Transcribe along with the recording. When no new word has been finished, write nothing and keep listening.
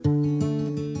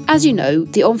As you know,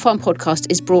 the On Farm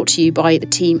podcast is brought to you by the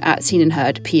team at Seen and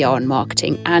Heard PR and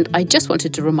Marketing, and I just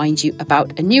wanted to remind you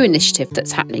about a new initiative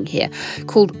that's happening here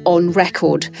called On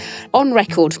Record. On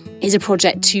Record is a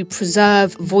project to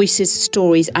preserve voices,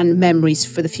 stories and memories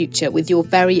for the future with your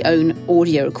very own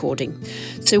audio recording.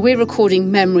 So we're recording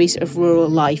memories of rural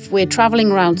life. We're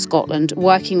travelling around Scotland,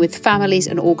 working with families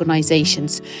and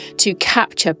organisations to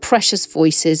capture precious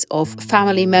voices of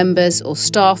family members or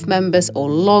staff members or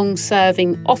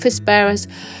long-serving office bearers,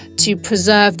 to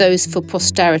preserve those for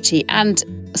posterity and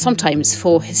sometimes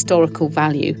for historical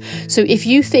value. So if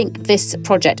you think this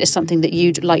project is something that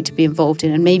you'd like to be involved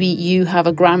in, and maybe you have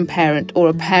a grandparent or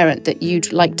a parent that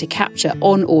you'd like to capture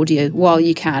on audio while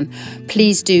you can,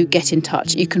 please do get in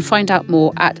touch. You can find out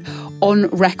more at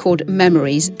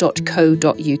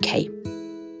onrecordmemories.co.uk.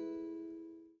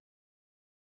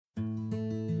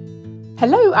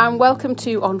 Hello and welcome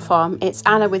to On Farm. It's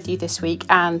Anna with you this week,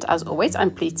 and as always, I'm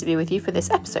pleased to be with you for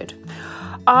this episode.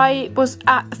 I was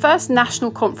at the first national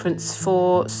conference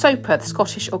for SOPA, the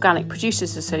Scottish Organic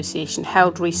Producers Association,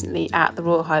 held recently at the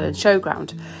Royal Highland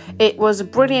Showground. It was a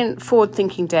brilliant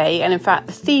forward-thinking day, and in fact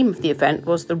the theme of the event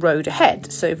was the road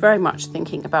ahead, so very much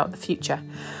thinking about the future.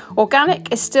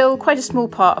 Organic is still quite a small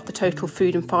part of the total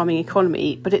food and farming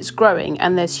economy, but it's growing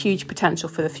and there's huge potential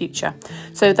for the future.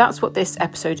 So that's what this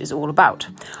episode is all about.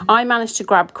 I managed to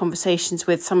grab conversations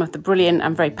with some of the brilliant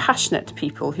and very passionate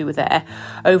people who were there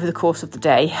over the course of the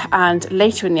day, and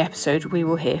later in the episode we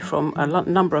will hear from a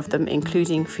number of them,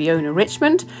 including Fiona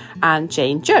Richmond and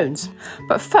Jane Jones.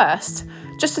 But first,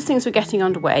 just as things were getting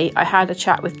underway, I had a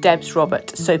chat with Debs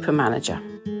Robert, SOPA manager.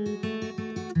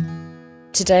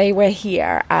 Today we're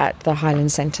here at the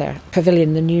Highland Centre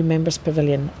Pavilion, the new Members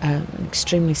Pavilion,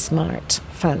 extremely smart,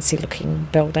 fancy looking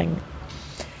building.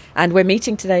 And we're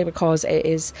meeting today because it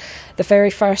is the very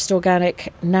first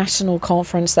organic national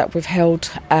conference that we've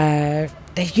held. There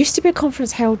used to be a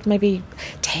conference held maybe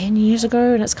 10 years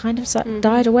ago, and it's kind of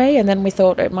died away, and then we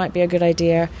thought it might be a good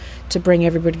idea to bring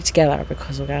everybody together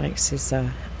because organics is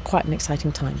quite an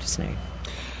exciting time just now.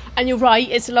 And you're right,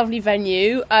 it's a lovely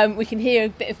venue. We can hear a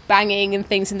bit of banging and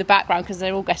things in the background because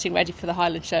they're all getting ready for the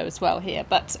Highland Show as well here.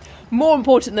 But more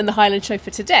important than the Highland Show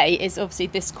for today is obviously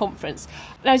this conference.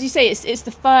 Now, as you say, it's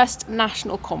the first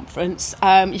national conference.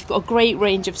 You've got a great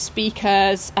range of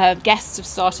speakers. Guests have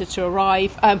started to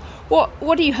arrive. What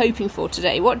are you hoping for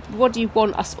today? What do you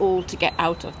want us all to get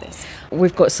out of this?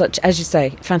 We've got such, as you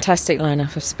say, fantastic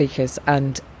lineup of speakers,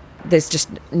 and there's just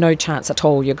no chance at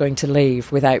all you're going to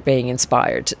leave without being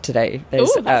inspired today.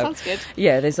 Oh, that sounds good.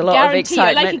 Yeah, there's a lot of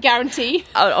excitement. I like a guarantee.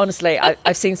 Honestly,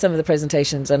 I've seen some of the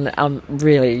presentations and I'm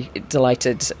really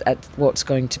delighted at what's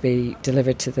going to be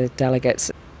delivered to the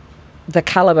delegates. The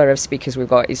calibre of speakers we've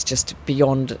got is just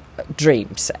beyond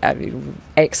dreams.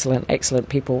 Excellent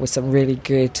people with some really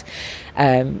good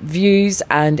views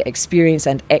and experience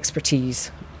and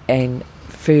expertise in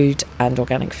food and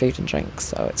organic food and drinks,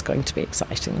 so it's going to be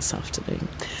exciting this afternoon.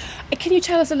 Can you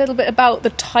tell us a little bit about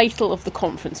the title of the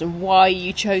conference and why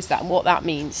you chose that and what that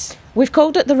means? We've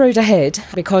called it the Road Ahead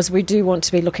because we do want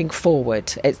to be looking forward.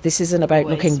 This isn't about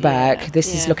looking back,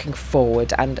 this is looking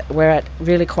forward, and we're at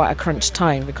really quite a crunch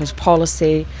time because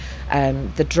policy,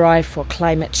 the drive for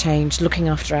climate change, looking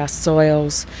after our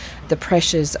soils, the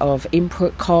pressures of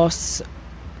input costs,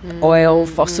 oil,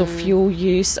 fossil fuel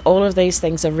use, all of these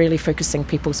things are really focusing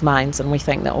people's minds, and we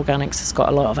think that organics has got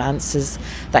a lot of answers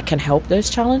that can help those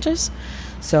challenges.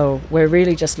 So we're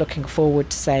really just looking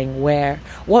forward to saying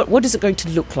what is it going to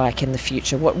look like in the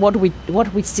future? What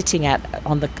are we sitting at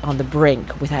on the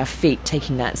brink with our feet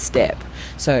taking that step?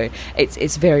 So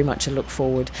it's very much a look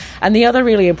forward. And the other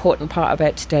really important part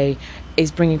about today is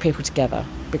bringing people together,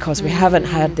 because we haven't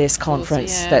had this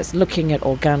conference that's looking at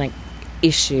organic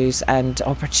issues and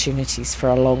opportunities for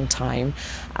a long time,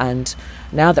 and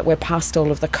now that we're past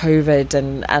all of the COVID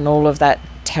and all of that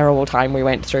terrible time we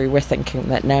went through, we're thinking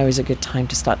that now is a good time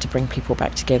to start to bring people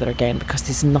back together again, because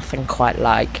there's nothing quite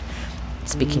like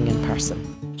speaking in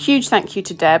person. Huge thank you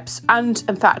to Debs and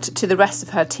in fact to the rest of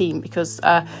her team, because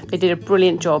they did a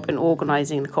brilliant job in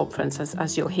organising the conference,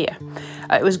 as you'll hear.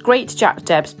 It was great to chat with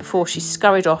Debs before she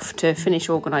scurried off to finish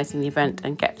organising the event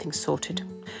and get things sorted.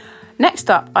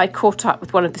 Next up, I caught up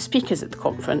with one of the speakers at the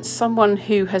conference, someone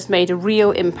who has made a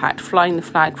real impact flying the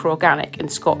flag for organic in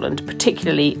Scotland,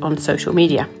 particularly on social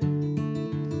media.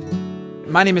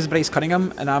 My name is Bryce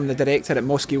Cunningham and I'm the director at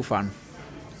Mossgiel Farm.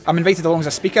 I'm invited along as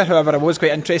a speaker, however I was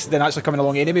quite interested in actually coming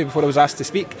along anyway before I was asked to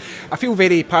speak. I feel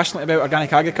very passionate about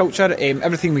organic agriculture.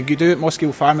 Everything we do at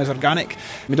Mossgiel Farm is organic.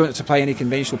 We don't supply any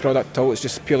conventional product at all, it's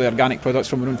just purely organic products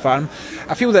from our own farm.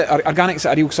 I feel that organics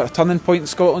are a real sort of turning point in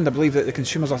Scotland. I believe that the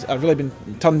consumers are really been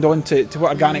turned on to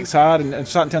what organics are and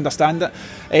starting to understand it.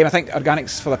 I think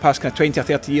organics for the past kind of 20 or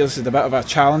 30 years is a bit of a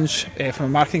challenge from a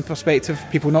marketing perspective,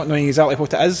 people not knowing exactly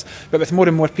what it is, but with more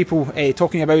and more people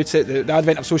talking about it, the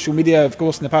advent of social media, of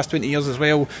course, in the past 20 years as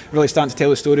well, really starting to tell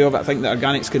the story of it. I think that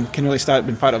organics can really start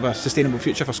being part of a sustainable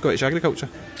future for Scottish agriculture.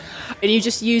 And you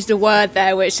just used a word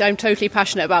there which I'm totally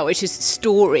passionate about, which is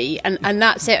story. And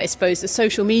that's it, I suppose. The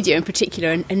social media in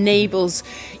particular enables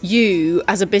you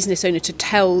as a business owner to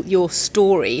tell your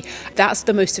story. That's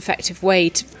the most effective way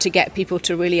to get people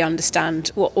to really understand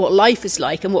what life is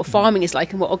like and what farming is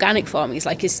like and what organic farming is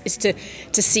like, is to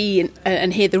see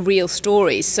and hear the real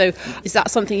stories. So is that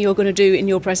something you're going to do in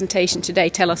your presentation today?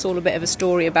 Tell us all a bit of a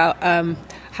story about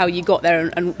how you got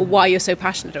there and why you're so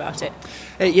passionate about it.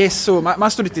 Yes, so my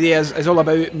story today is all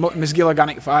about Mossgiel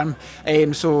Organic Farm.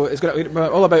 So it's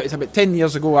all about, it's about 10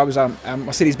 years ago I was a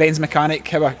Mercedes-Benz mechanic,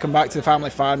 how I come back to the family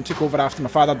farm, took over after my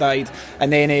father died,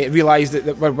 and then realised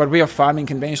that our way of farming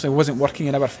conventionally wasn't working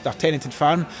in our tenanted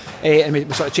farm, and we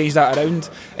sort of changed that around.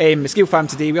 Mossgiel Farm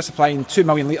today, we're supplying 2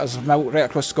 million litres of milk right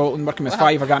across Scotland, working with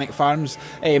 5 organic farms.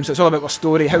 So it's all about our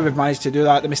story, how we've managed to do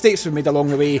that, the mistakes we've made along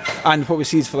the way, and what we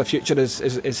see for the future is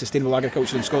sustainable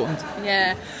agriculture in Scotland.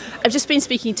 Yeah. I've just been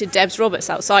speaking to Debs Roberts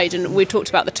outside, and we talked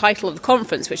about the title of the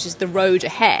conference, which is The Road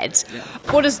Ahead. Yeah.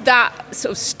 What does that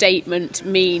sort of statement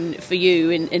mean for you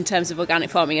in terms of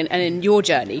organic farming and in your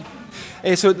journey?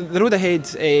 So the road ahead,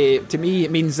 to me,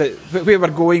 it means that where we're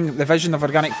going, the vision of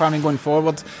organic farming going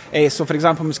forward. So, for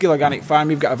example, Mossgiel Organic Farm,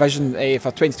 we've got a vision for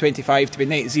 2025 to be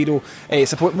net zero,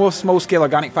 support more small-scale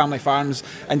organic family farms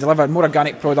and deliver more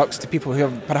organic products to people who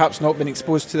have perhaps not been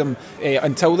exposed to them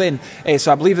until then.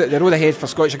 So I believe that the road ahead for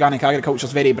Scottish organic agriculture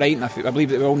is very bright, and I believe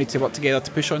that we all need to work together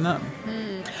to push on that.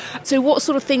 So what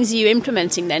sort of things are you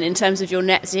implementing then in terms of your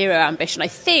net zero ambition? I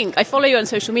follow you on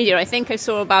social media. I think I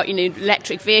saw about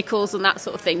electric vehicles and that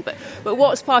sort of thing. But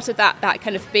what's part of that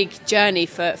kind of big journey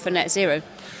for net zero?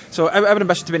 So our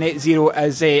ambition to be net zero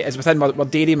is within our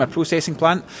dairy and our processing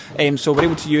plant. So we're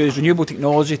able to use renewable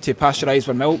technology to pasteurise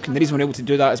our milk, and the reason we're able to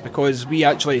do that is because we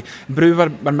actually brew our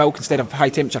milk instead of high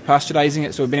temperature pasteurising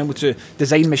it. So we've been able to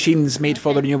design machines made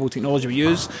for the renewable technology we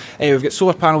use. We've got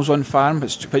solar panels on farm,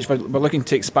 which we're looking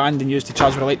to expand and use to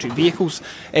charge our electric vehicles.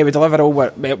 We deliver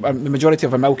the majority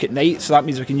of our milk at night, so that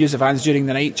means we can use the vans during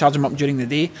the night, charge them up during the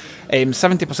day.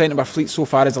 70% of our fleet so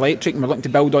far is electric, and we're looking to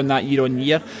build on that year on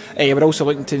year. We're also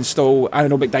looking to install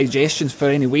anaerobic digestions for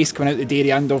any waste coming out of the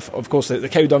dairy and of course the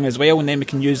cow dung as well, and then we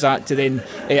can use that to then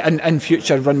in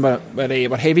future run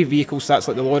our heavy vehicles, so that's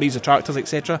like the lorries, the tractors,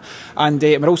 etc. And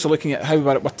we're also looking at how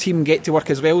our team get to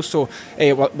work as well. So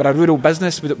we're a rural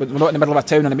business, we're not in the middle of a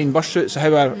town on a main bus route, so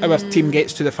how our team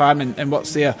gets to the farm and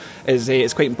what's there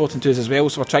is quite important to us as well.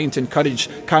 So we're trying to encourage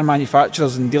car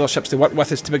manufacturers and dealerships to work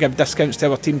with us to give discounts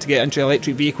to our team to get into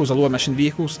electric vehicles or low emission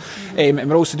vehicles. And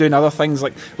we're also doing other things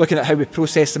like looking at how we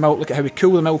process the milk, look at how we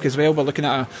cool the milk as well. We're looking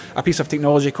at a piece of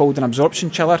technology called an absorption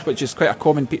chiller, which is quite a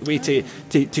common way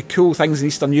to cool things in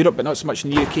Eastern Europe, but not so much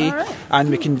in the UK. Right. And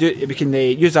we can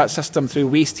use that system through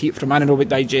waste heat from anaerobic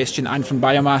digestion and from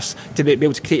biomass to be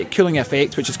able to create a cooling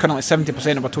effect, which is currently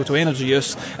 70% of our total energy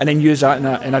use, and then use that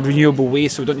in a renewable way,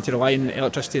 so we don't need to rely on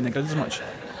electricity in the grid as much.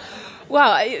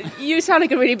 Well, you sound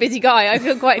like a really busy guy. I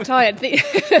feel quite tired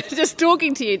just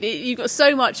talking to you. You've got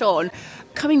so much on.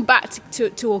 Coming back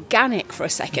to organic for a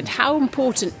second, how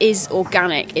important is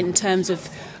organic in terms of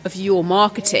your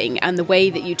marketing and the way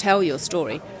that you tell your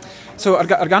story? So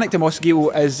organic to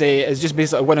Mossgiel is just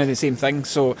basically one of the same thing.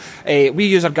 So we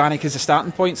use organic as a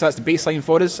starting point, so that's the baseline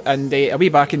for us. And way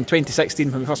back in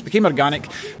 2016 when we first became organic,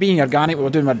 being organic we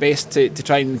were doing our best to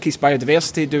try and increase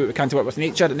biodiversity, do what we can to work with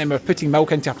nature, and then we were putting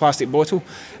milk into a plastic bottle.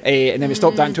 And then we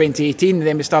stopped that in 2018, and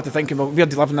then we started thinking, well, we're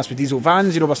delivering this with diesel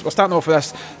vans, we're starting off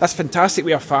with this fantastic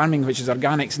way of farming, which is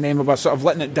organics, and then we were sort of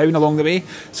letting it down along the way.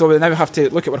 So we now have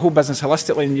to look at our whole business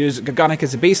holistically and use organic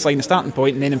as the baseline, the starting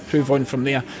point, and then improve on from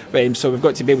there. So we've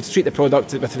got to be able to treat the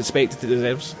product with the respect that it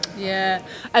deserves. Yeah.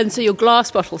 And so your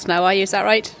glass bottles now, are you? Is that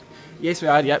right? Yes, we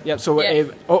are, yep. So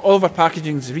all of our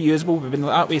packaging is reusable. We've been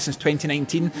that way since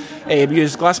 2019. We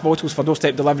use glass bottles for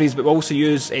doorstep deliveries, but we also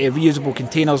use reusable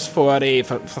containers for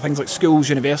things like schools,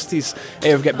 universities.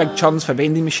 We've got big churns for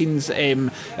vending machines.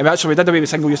 And we did away with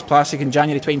single-use plastic in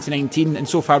January 2019, and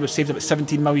so far we've saved about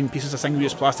 17 million pieces of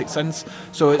single-use plastic since.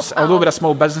 So although we're a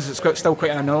small business, it's still quite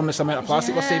an enormous amount of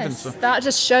plastic we're saving. So that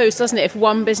just shows, doesn't it? If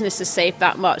one business has saved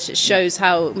that much, it shows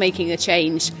how making a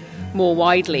change more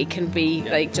widely can be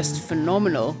just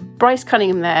phenomenal. Bryce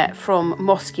Cunningham there from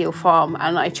Mossgiel Farm,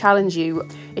 and I challenge you,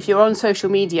 if you're on social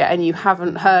media and you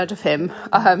haven't heard of him,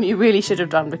 you really should have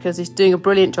done, because he's doing a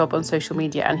brilliant job on social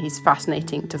media and he's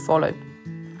fascinating to follow.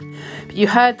 But you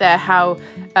heard there how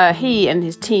he and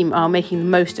his team are making the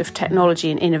most of technology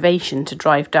and innovation to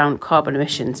drive down carbon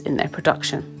emissions in their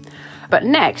production. But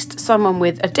next, someone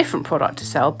with a different product to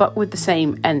sell, but with the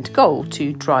same end goal,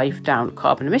 to drive down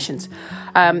carbon emissions.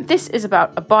 This is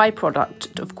about a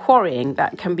byproduct of quarrying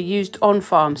that can be used on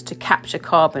farms to capture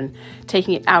carbon,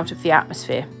 taking it out of the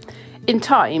atmosphere. In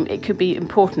time, it could be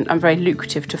important and very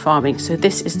lucrative to farming, so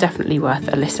this is definitely worth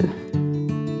a listen.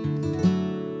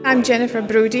 I'm Jennifer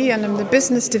Brodie, and I'm the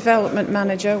Business Development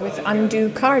Manager with Undo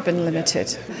Carbon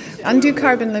Limited. Undo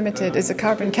Carbon Limited is a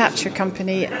carbon capture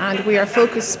company, and we are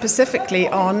focused specifically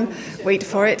on, wait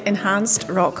for it, enhanced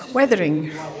rock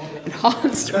weathering.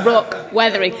 Enhanced rock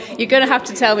weathering. You're going to have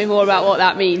to tell me more about what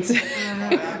that means.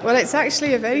 Well, it's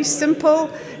actually a very simple,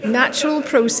 natural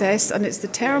process, and it's the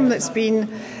term that's been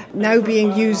now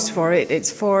being used for it.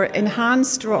 It's for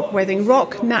enhanced rock weathering.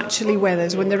 Rock naturally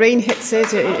weathers. When the rain hits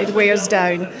it, it wears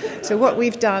down. So what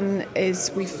we've done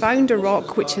is we've found a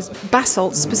rock which is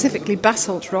basalt, specifically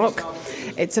basalt rock.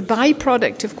 It's a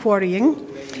byproduct of quarrying.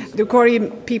 The quarry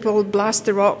people blast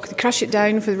the rock, they crush it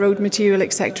down for the road material,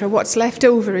 etc. What's left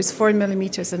over is 4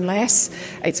 millimetres and less.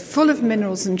 It's full of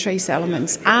minerals and trace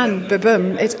elements, and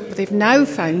they've now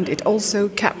found it also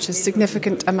captures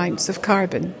significant amounts of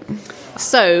carbon.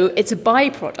 So it's a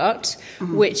byproduct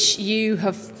which you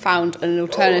have found an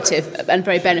alternative and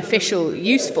very beneficial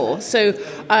use for. So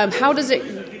how does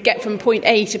it get from point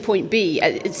A to point B?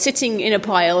 It's sitting in a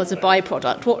pile as a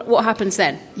byproduct. What happens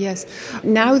then? Yes.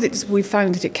 Now that we've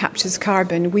found that it captures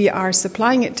carbon, we are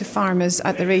supplying it to farmers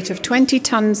at the rate of 20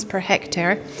 tonnes per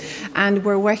hectare, and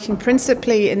we're working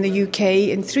principally in the UK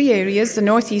in 3 areas: the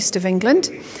northeast of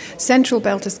England, central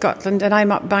belt of Scotland, and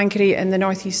I'm up Bankery in the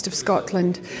northeast of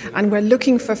Scotland. And we're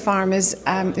looking for farmers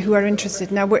who are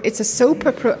interested. Now, it's a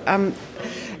SOPA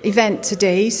event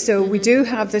today, so we do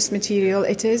have this material.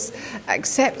 It is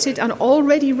accepted and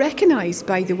already recognised,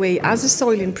 by the way, as a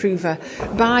soil improver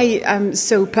by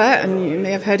SOPA, and you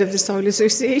may have heard of the Soil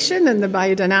Association and the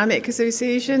Biodynamic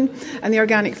Association and the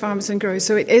Organic Farmers and Growers.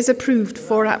 So it is approved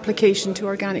for application to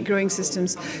organic growing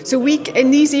systems. So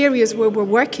in these areas where we're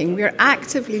working, we're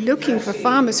actively looking for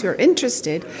farmers who are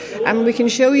interested, and we can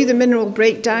show you the mineral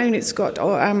breakdown. It's got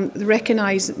the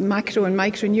recognised macro and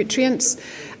micronutrients.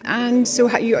 And so,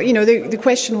 the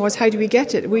question was, how do we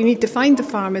get it? We need to find the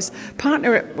farmers,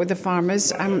 partner with the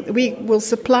farmers. We will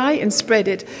supply and spread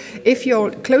it if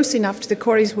you're close enough to the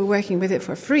quarries. We're working with it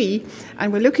for free,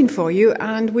 and we're looking for you,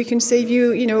 and we can save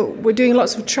you. We're doing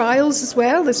lots of trials as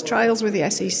well. There's trials with the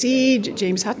SAC,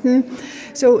 James Hutton.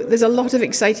 So there's a lot of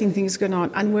exciting things going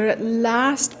on, and we're at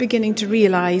last beginning to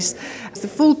realise the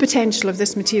full potential of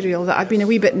this material that I've been a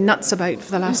wee bit nuts about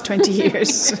for the last 20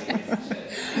 years.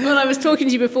 Well, I was talking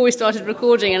to you before we started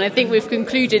recording, and I think we've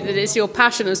concluded that it's your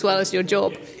passion as well as your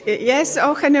job. Yes,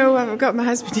 I know. I've got my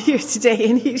husband here today,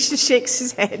 and he just shakes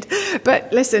his head.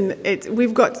 But listen,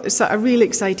 we've got a really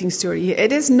exciting story here.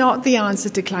 It is not the answer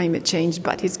to climate change,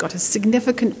 but it's got a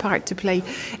significant part to play.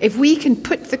 If we can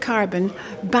put the carbon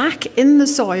back in the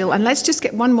soil, and let's just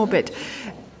get one more bit.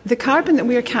 The carbon that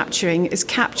we are capturing is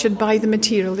captured by the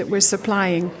material that we're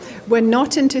supplying. We're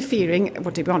not interfering,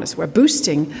 well, to be honest, we're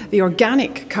boosting the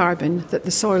organic carbon that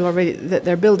the soil that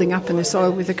they're building up in the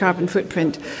soil with the carbon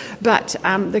footprint. But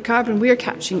the carbon we're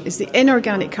capturing is the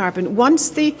inorganic carbon. Once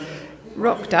the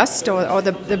rock dust or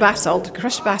the basalt,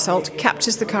 crushed basalt,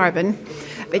 captures the carbon,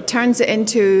 it turns it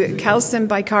into calcium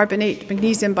bicarbonate,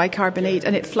 magnesium bicarbonate,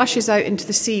 and it flushes out into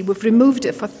the sea. We've removed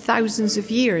it for thousands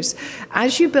of years.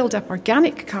 As you build up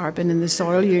organic carbon in the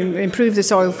soil, you improve the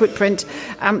soil footprint,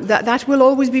 that will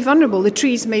always be vulnerable. The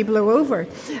trees may blow over.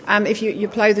 If you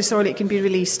plough the soil, it can be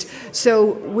released.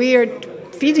 So we're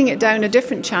feeding it down a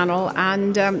different channel,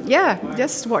 and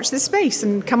just watch this space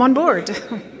and come on board.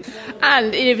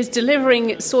 And if it's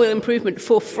delivering soil improvement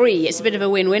for free, it's a bit of a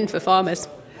win-win for farmers.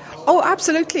 Oh,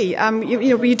 absolutely.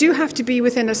 You do have to be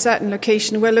within a certain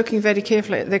location. We're looking very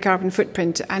carefully at the carbon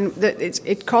footprint, and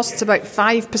it costs about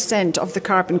 5% of the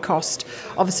carbon cost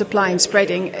of supply and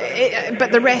spreading,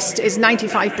 but the rest is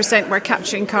 95% we're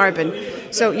capturing carbon.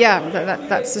 So, yeah,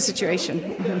 that's the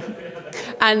situation.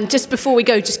 And just before we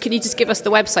go, can you just give us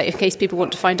the website in case people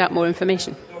want to find out more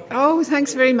information? Oh,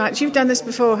 thanks very much. You've done this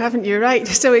before, haven't you? Right.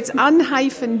 So it's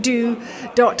un-do.com.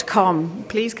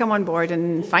 Please come on board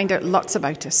and find out lots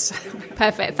about us.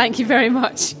 Perfect. Thank you very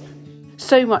much.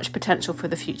 So much potential for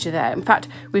the future there. In fact,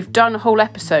 we've done a whole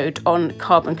episode on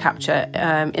carbon capture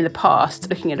in the past,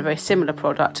 looking at a very similar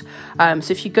product. So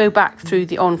if you go back through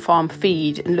the on-farm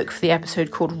feed and look for the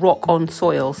episode called Rock on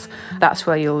Soils, that's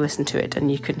where you'll listen to it and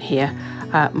you can hear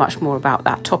much more about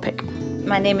that topic.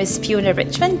 My name is Fiona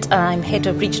Richmond. I'm Head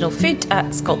of Regional Food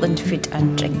at Scotland Food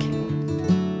and Drink.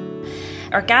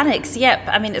 Organics, yep.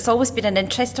 I mean, it's always been an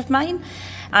interest of mine.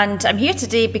 And I'm here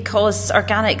today because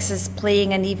organics is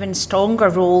playing an even stronger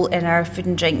role in our food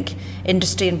and drink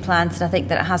industry and plants than I think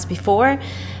that it has before.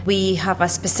 We have a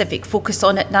specific focus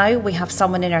on it now. We have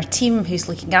someone in our team who's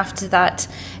looking after that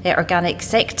organic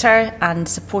sector and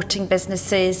supporting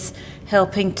businesses,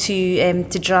 helping to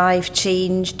drive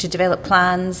change, to develop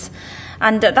plans.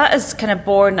 And that is kind of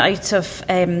born out of,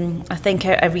 I think,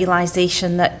 a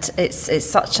realisation that it's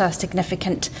such a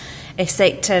significant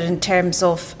sector in terms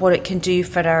of what it can do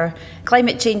for our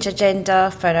climate change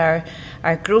agenda, for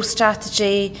our growth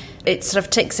strategy. It sort of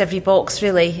ticks every box,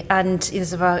 really. And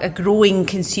there's a growing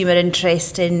consumer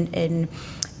interest in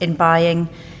buying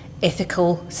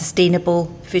ethical, sustainable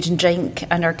food and drink,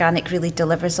 and organic really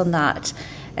delivers on that.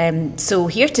 So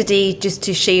here today just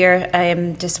to share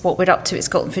just what we're up to at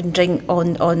Scotland Food and Drink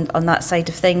on that side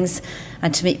of things,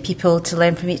 and to meet people, to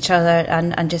learn from each other,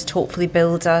 and just hopefully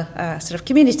build a sort of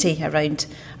community around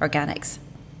organics.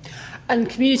 And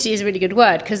community is a really good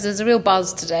word because there's a real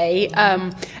buzz today.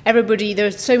 There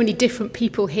are so many different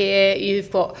people here. You've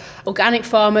got organic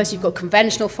farmers, you've got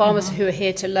conventional farmers who are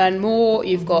here to learn more.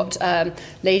 You've got a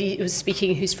lady who's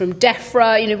speaking who's from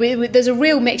DEFRA. There's a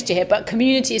real mixture here, but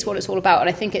community is what it's all about. And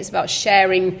I think it's about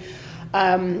sharing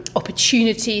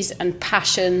opportunities and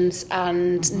passions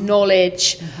and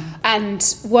knowledge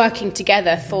and working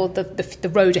together for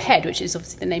the road ahead, which is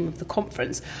obviously the name of the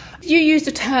conference. You used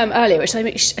a term earlier which I'm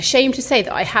ashamed to say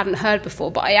that I hadn't heard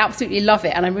before, but I absolutely love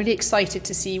it and I'm really excited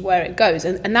to see where it goes,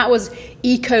 and that was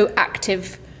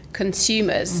eco-active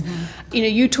consumers.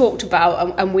 You talked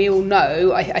about, and we all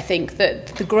know, I think, that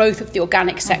the growth of the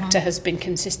organic sector has been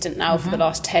consistent now for the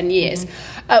last 10 years.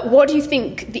 What do you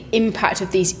think the impact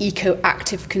of these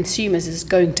eco-active consumers is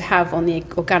going to have on the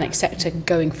organic sector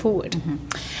going forward?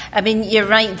 I mean, you're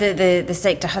right, the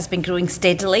sector has been growing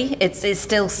steadily. It's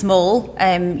still small.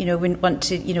 We wouldn't want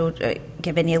to,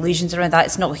 give any illusions around that.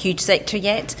 It's not a huge sector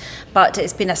yet, but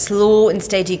it's been a slow and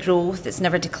steady growth. It's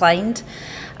never declined.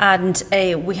 And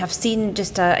we have seen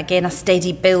just, again, a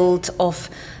steady build of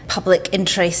public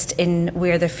interest in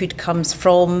where their food comes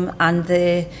from and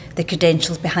the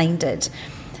credentials behind it.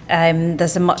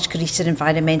 There's a much greater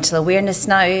environmental awareness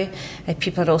now.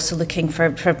 People are also looking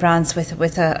for brands with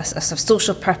a sort of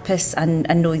social purpose and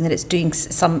knowing that it's doing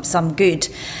some good.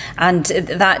 And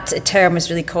that term is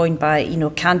really coined by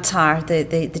Kantar,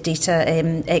 the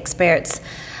data experts.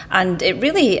 And it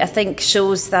really, I think,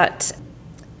 shows that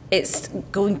it's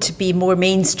going to be more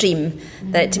mainstream,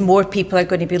 that more people are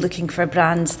going to be looking for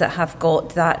brands that have got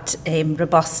that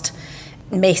robust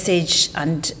message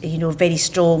and very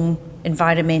strong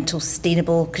environmental,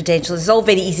 sustainable credentials. It's all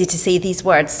very easy to say these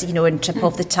words, and trip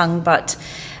off the tongue, but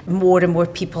more and more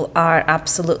people are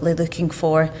absolutely looking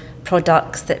for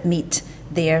products that meet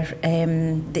their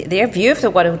view of the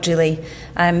world, really.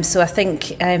 So I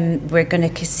think we're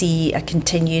going to see a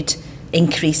continued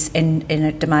increase in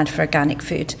a demand for organic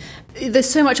food. There's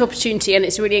so much opportunity and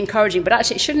it's really encouraging, but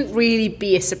actually it shouldn't really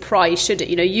be a surprise, should it?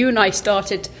 You and I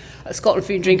started at Scotland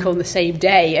Food and Drink on the same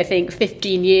day, I think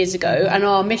 15 years ago, and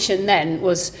our mission then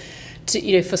was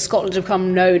to, for Scotland to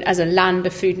become known as a land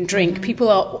of food and drink. People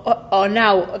are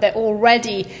now, they're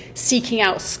already seeking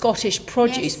out Scottish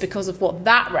produce because of what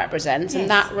that represents, and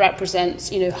that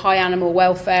represents, high animal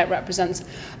welfare, it represents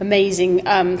amazing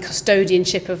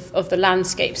custodianship of the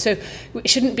landscape. So it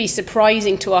shouldn't be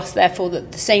surprising to us, therefore,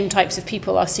 that the same types of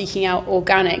people are seeking out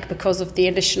organic because of the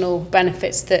additional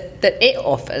benefits that it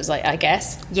offers, I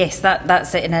guess. Yes,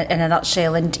 that's it in a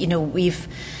nutshell. And,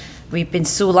 We've been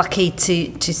so lucky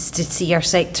to see our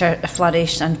sector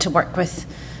flourish and to work with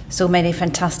so many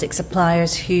fantastic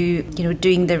suppliers who,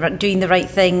 doing the right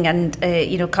thing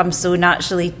and, comes so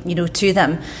naturally, to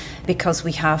them, because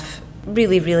we have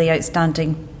really, really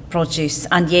outstanding produce.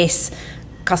 And yes,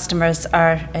 customers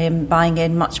are buying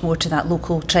in much more to that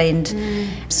local trend.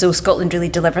 So Scotland really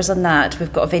delivers on that.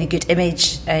 We've got a very good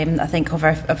image, I think, of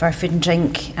our food and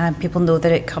drink. People know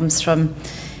that it comes from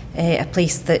a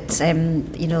place that,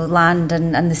 land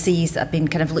and the seas that have been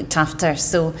kind of looked after.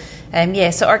 So,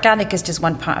 so organic is just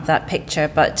one part of that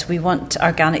picture, but we want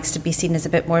organics to be seen as a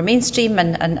bit more mainstream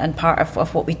and part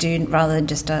of what we do rather than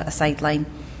just a sideline.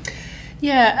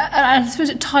 Yeah, and I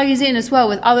suppose it ties in as well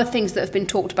with other things that have been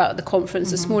talked about at the conference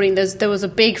this morning. There was a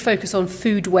big focus on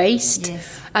food waste,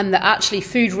 and that actually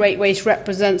food waste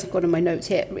represents, I've got in my notes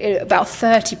here, about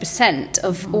 30%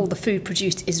 of all the food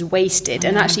produced is wasted.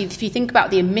 And actually, if you think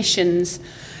about the emissions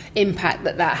impact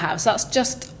that has,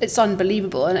 it's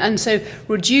unbelievable. And so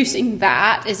reducing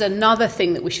that is another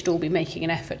thing that we should all be making an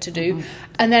effort to do.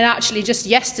 And then actually just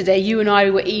yesterday you and I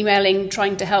were emailing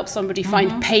trying to help somebody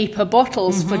find paper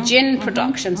bottles for gin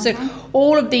production. So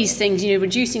all of these things,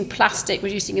 reducing plastic,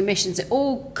 reducing emissions, it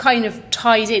all kind of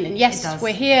ties in. And yes,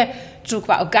 we're here to talk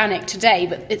about organic today,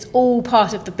 but it's all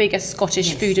part of the bigger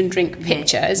Scottish food and drink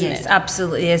picture, isn't it? Yes,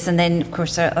 absolutely is. And then, of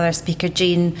course, our other speaker,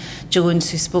 Jane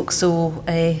Jones, who spoke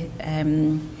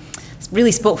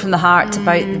really spoke from the heart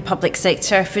about the public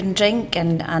sector food and drink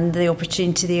and the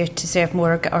opportunity there to serve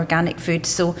more organic food.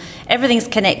 So everything's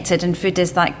connected, and food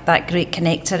is that great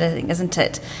connector, I think, isn't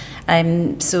it?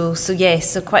 So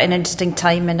quite an interesting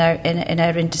time in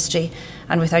our industry.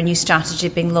 And with our new strategy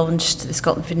being launched, the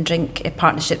Scotland Food and Drink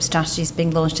Partnership Strategy is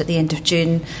being launched at the end of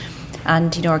June,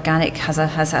 and organic has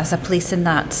a place in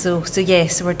that. So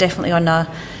we're definitely on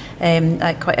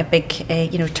quite a big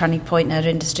turning point in our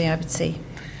industry, I would say.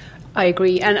 I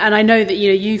agree, and I know that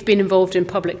you've been involved in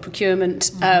public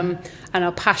procurement and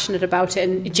are passionate about it.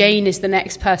 And Jane is the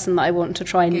next person that I want to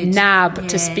try and nab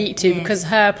to speak to because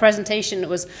her presentation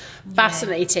was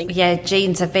fascinating. Yeah,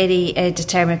 Jane's a very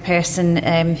determined person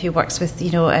who works with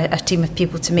a team of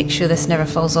people to make sure this never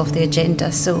falls off the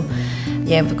agenda. So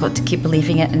we've got to keep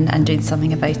believing it and doing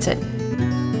something about it.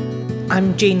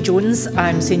 I'm Jane Jones.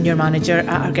 I'm Senior Manager at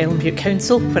Argyll and Bute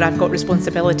Council, where I've got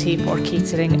responsibility for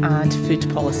catering and food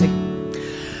policy.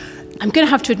 I'm going to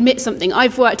have to admit something.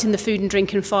 I've worked in the food and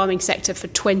drink and farming sector for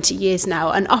 20 years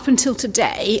now, and up until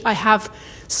today I have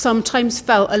sometimes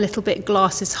felt a little bit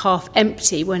glass is half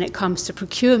empty when it comes to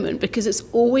procurement, because it's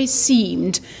always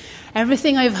seemed,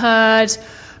 everything I've heard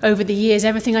over the years,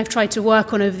 everything I've tried to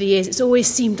work on over the years, it's always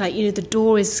seemed like the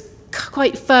door is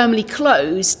quite firmly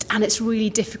closed, and it's really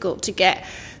difficult to get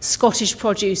Scottish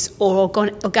produce or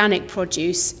organic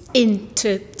produce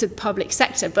into the public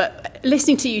sector. But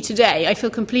listening to you today, I feel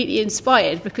completely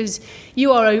inspired because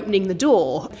you are opening the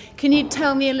door. Can you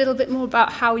tell me a little bit more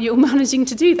about how you're managing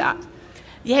to do that?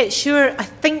 Yeah, sure. I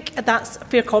think that's a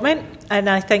fair comment, and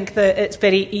I think that it's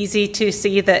very easy to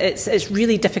see that it's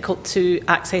really difficult to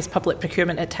access public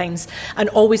procurement at times, and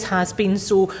always has been.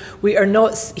 So we are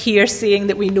not here saying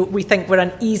that we think we're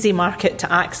an easy market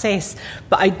to access,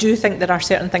 but I do think there are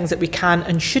certain things that we can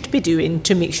and should be doing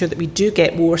to make sure that we do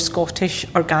get more Scottish,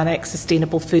 organic,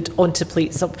 sustainable food onto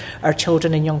plates of our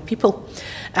children and young people.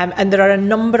 And there are a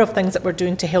number of things that we're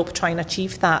doing to help try and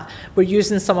achieve that. We're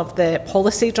using some of the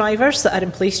policy drivers that are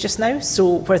in place just now.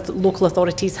 So with local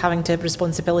authorities having to have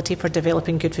responsibility for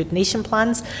developing Good Food Nation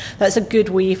plans, that's a good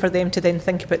way for them to then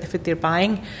think about the food they're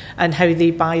buying and how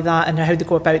they buy that and how they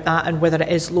go about that and whether it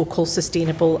is local,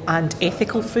 sustainable and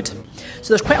ethical food. So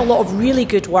there's quite a lot of really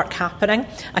good work happening.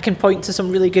 I can point to some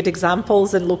really good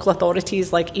examples in local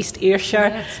authorities like East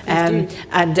Ayrshire,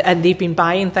 and they've been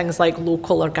buying things like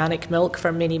local organic milk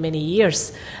for many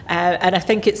years. And I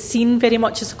think it's seen very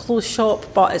much as a closed shop,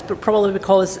 but it's probably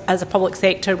because as a public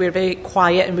sector we're very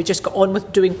quiet and we just got on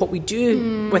with doing what we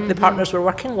do with the partners we're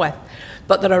working with.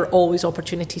 But there are always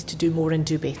opportunities to do more and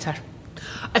do better.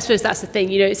 I suppose that's the thing,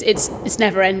 it's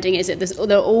never ending, is it?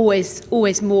 There are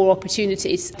always more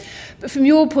opportunities. But from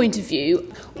your point of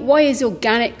view, why is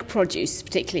organic produce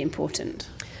particularly important?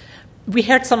 We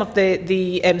heard some of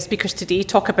the speakers today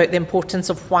talk about the importance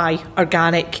of why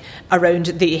organic around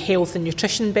the health and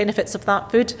nutrition benefits of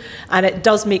that food, and it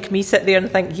does make me sit there and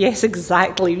think, yes,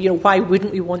 exactly, why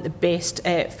wouldn't we want the best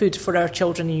food for our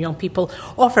children and young people,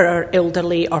 or for our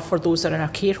elderly, or for those that are in our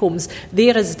care homes?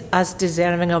 They're as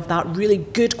deserving of that really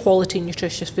good quality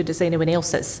nutritious food as anyone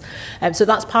else is. So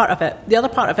that's part of it. The other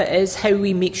part of it is how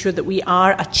we make sure that we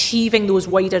are achieving those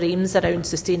wider aims around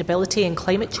sustainability and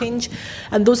climate change,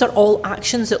 and those are all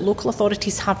actions that local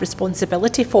authorities have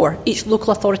responsibility for. Each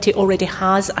local authority already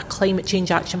has a climate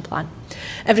change action plan.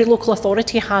 Every local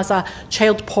authority has a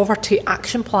child poverty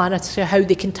action plan as to how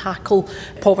they can tackle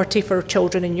poverty for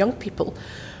children and young people.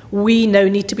 we now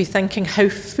need to be thinking how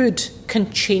food can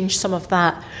change some of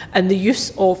that. And the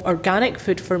use of organic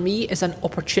food for me is an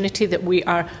opportunity that we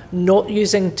are not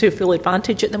using to full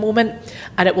advantage at the moment,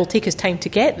 and it will take us time to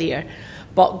get there.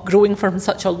 But growing from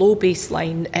such a low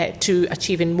baseline to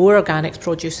achieving more organic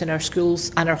produce in our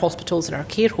schools and our hospitals and our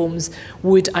care homes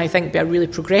would, I think, be a really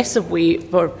progressive way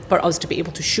for us to be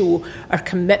able to show our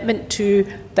commitment to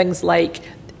things like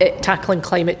tackling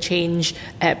climate change,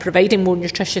 providing more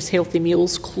nutritious, healthy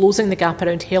meals, closing the gap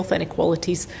around health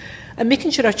inequalities, and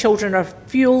making sure our children are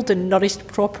fuelled and nourished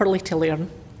properly to learn.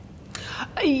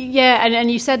 Yeah,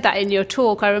 and you said that in your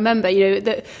talk. I remember,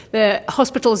 the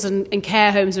hospitals and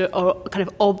care homes are kind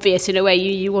of obvious in a way.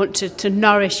 You want to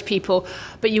nourish people,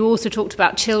 but you also talked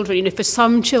about children. For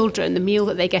some children, the meal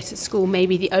that they get at school may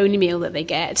be the only meal that they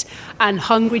get, and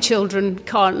hungry children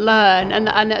can't learn. And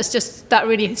that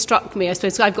really struck me. I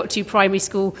suppose I've got 2 primary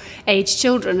school aged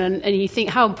children, and you think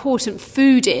how important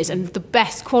food is and the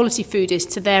best quality food is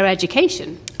to their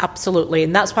education. Absolutely,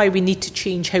 and that's why we need to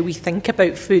change how we think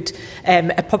about food.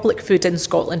 Public food in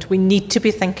Scotland, we need to be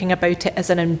thinking about it as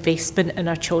an investment in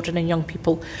our children and young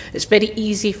people. It's very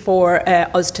easy for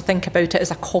us to think about it as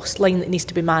a cost line that needs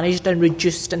to be managed and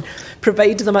reduced and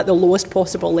provide them at the lowest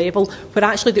possible level, but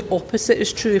actually the opposite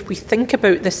is true. If we think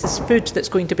about this as food that's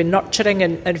going to be nurturing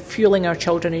and fueling our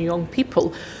children and young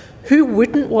people, who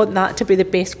wouldn't want that to be the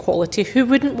best quality? Who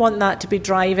wouldn't want that to be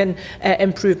driving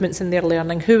improvements in their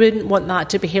learning? Who wouldn't want that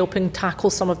to be helping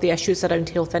tackle some of the issues around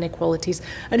health inequalities?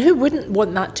 And who wouldn't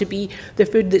want that to be the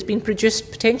food that's been produced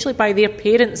potentially by their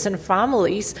parents and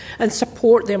families and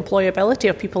support the employability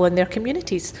of people in their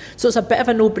communities? So it's a bit of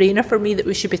a no-brainer for me that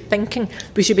we should be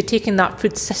taking that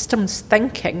food systems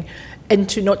thinking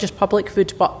into not just public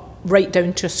food, but right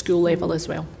down to a school level as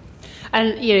well.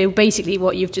 And basically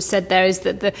what you've just said there is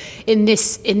that in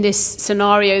this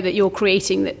scenario that you're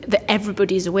creating, that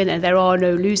everybody's a winner. There are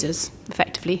no losers,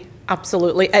 effectively.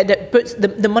 Absolutely, but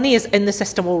the money is in the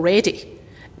system already.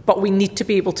 But we need to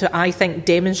be able to, I think,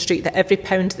 demonstrate that every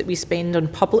pound that we spend on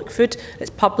public food, it's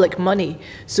public money.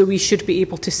 So we should be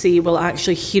able to say, well,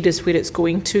 actually, here is where it's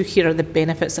going to. Here are the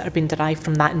benefits that are being derived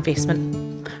from that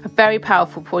investment. A very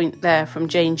powerful point there from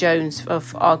Jane Jones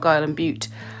of Argyll and Bute,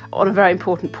 on a very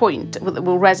important point that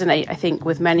will resonate, I think,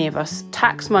 with many of us.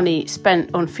 Tax money spent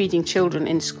on feeding children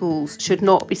in schools should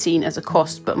not be seen as a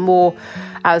cost, but more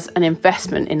as an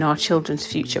investment in our children's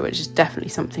future, which is definitely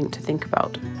something to think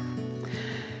about.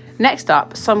 Next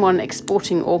up, someone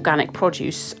exporting organic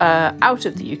produce out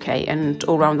of the UK and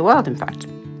all around the world, in fact.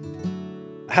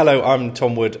 Hello, I'm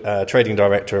Tom Wood, Trading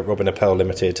Director at Robin Appel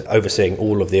Limited, overseeing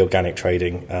all of the organic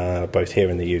trading, both here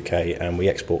in the UK, and we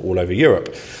export all over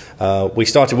Europe. We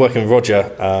started working with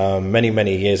Roger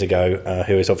many years ago,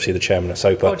 who is obviously the chairman of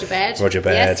SOPA. Roger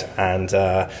Baird. Yes.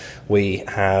 And we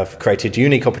have created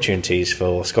unique opportunities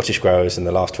for Scottish growers in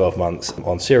the last 12 months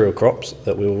on cereal crops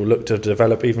that we will look to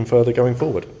develop even further going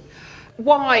forward.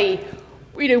 Why?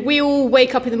 We all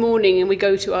wake up in the morning and we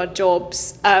go to our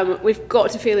jobs. We've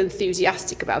got to feel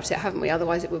enthusiastic about it, haven't we?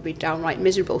 Otherwise it would be downright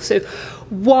miserable. So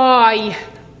why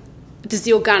does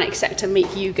the organic sector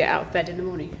make you get out of bed in the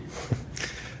morning?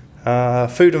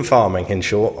 Food and farming, in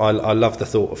short. I love the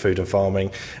thought of food and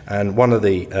farming, and one of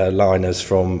the liners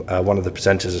from one of the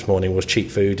presenters this morning was cheap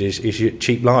food is your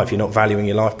cheap life. You're not valuing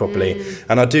your life properly.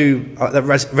 And I do, that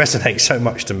resonates so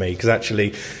much to me, because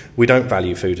actually we don't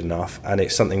value food enough, and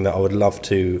it's something that I would love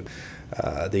to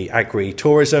the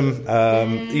agri-tourism,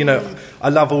 I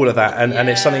love all of that, and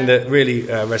it's something that really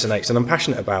resonates and I'm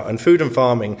passionate about. And food and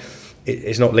farming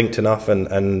is not linked enough,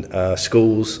 and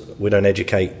schools, we don't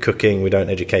educate cooking, we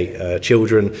don't educate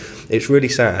children. It's really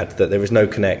sad that there is no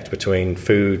connect between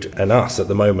food and us at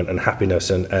the moment, and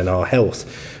happiness and our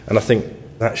health. And I think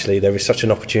actually there is such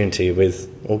an opportunity with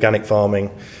organic farming,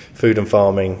 food and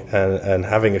farming, and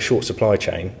having a short supply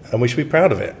chain, and we should be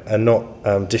proud of it and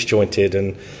not disjointed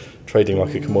and trading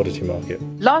like a commodity market.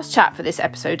 Last chat for this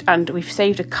episode, and we've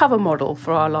saved a cover model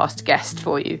for our last guest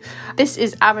for you. This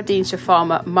is Aberdeenshire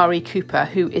farmer Murray Cooper,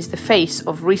 who is the face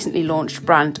of recently launched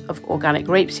brand of organic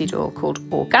rapeseed oil called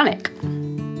Organic.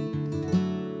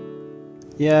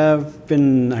 Yeah, I've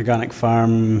been organic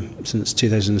farm since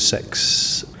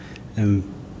 2006 and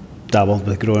dabbled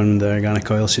with growing the organic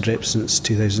oilseed rape since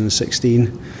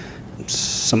 2016. It's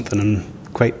something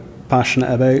I'm quite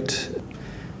passionate about.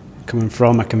 Coming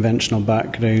from a conventional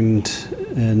background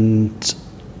and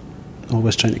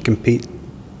always trying to compete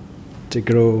to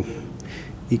grow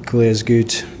equally as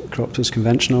good crops as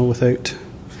conventional without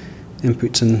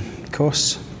inputs and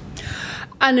costs.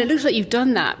 And it looks like you've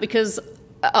done that, because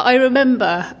I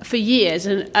remember for years,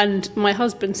 and my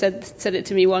husband said it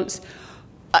to me once,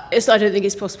 I don't think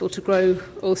it's possible to grow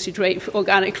oilseed rape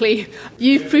organically.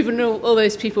 You've proven all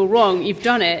those people wrong. You've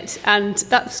done it, and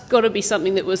that's got to be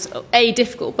something that was A,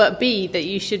 difficult, but B, that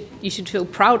you should feel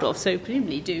proud of. So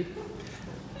presumably you do.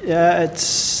 Yeah,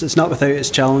 it's not without its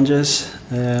challenges.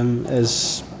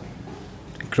 It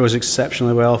grows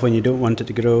exceptionally well when you don't want it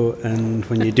to grow, and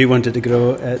when you do want it to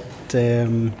grow, it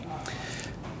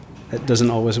doesn't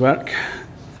always work.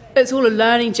 It's all a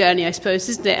learning journey, I suppose,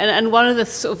 isn't it? And one of the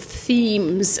sort of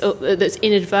themes that's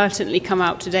inadvertently come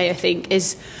out today, I think,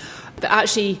 is that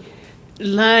actually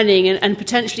learning and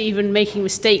potentially even making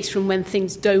mistakes from when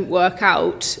things don't work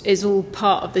out is all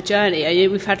part of the journey. I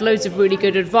mean, we've had loads of really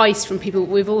good advice from people.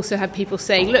 We've also had people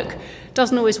saying, look, it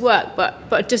doesn't always work,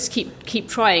 but just keep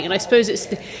trying. And I suppose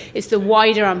it's the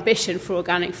wider ambition for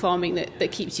organic farming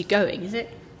that keeps you going, is it?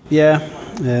 Yeah,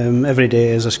 every day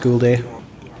is a school day,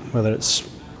 whether it's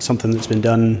something that's been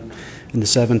done in the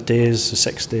 70s,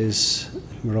 the 60s,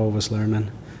 we're always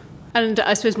learning. And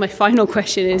I suppose my final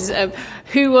question is,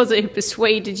 who was it who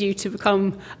persuaded you to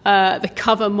become the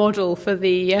cover model for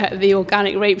the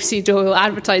organic rapeseed oil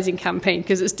advertising campaign?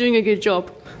 Because it's doing a good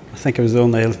job. I think I was the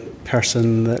only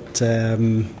person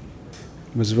that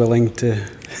was willing to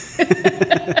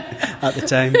at the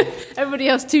time. Everybody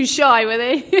else too shy, were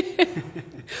they?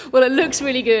 Well, it looks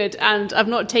really good, and I've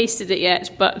not tasted it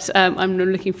yet, but I'm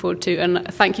looking forward to. And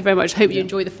thank you very much. I hope you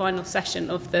enjoy the final session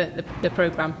of the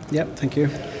programme. Yep, thank you.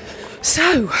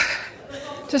 So,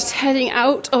 just heading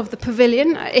out of the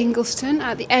pavilion at Ingleston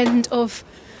at the end of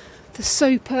the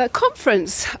SOPA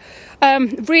conference.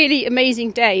 Really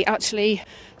amazing day, actually.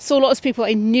 Saw lots of people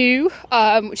I knew,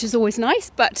 which is always nice,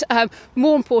 but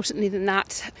more importantly than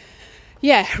that,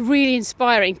 yeah, really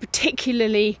inspiring,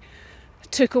 particularly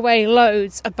took away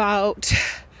loads about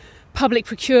public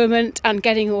procurement and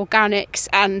getting organics,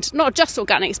 and not just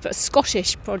organics but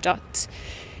Scottish products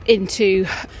into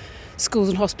schools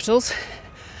and hospitals.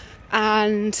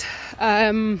 And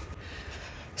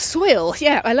soil,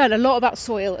 yeah, I learned a lot about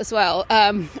soil as well.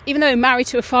 Even though I'm married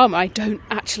to a farmer, I don't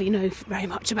actually know very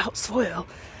much about soil,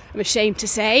 I'm ashamed to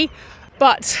say,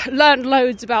 but learned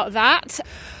loads about that.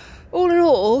 All in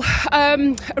all,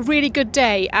 a really good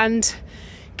day, and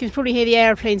you can probably hear the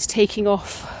aeroplanes taking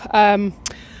off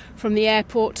from the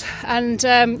airport, and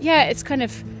yeah, it's kind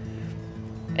of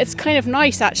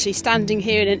nice actually standing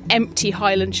here in an empty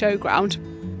Highland showground,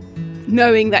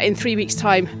 knowing that in 3 weeks'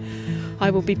 time I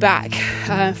will be back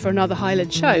for another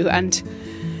Highland show, and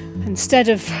instead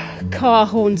of car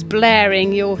horns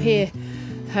blaring, we'll hear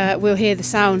the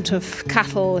sound of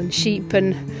cattle and sheep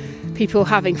and people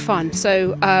having fun.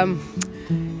 So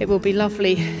it will be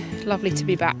lovely to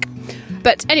be back.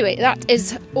 But anyway, that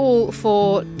is all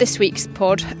for this week's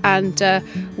pod, and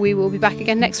we will be back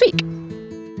again next week.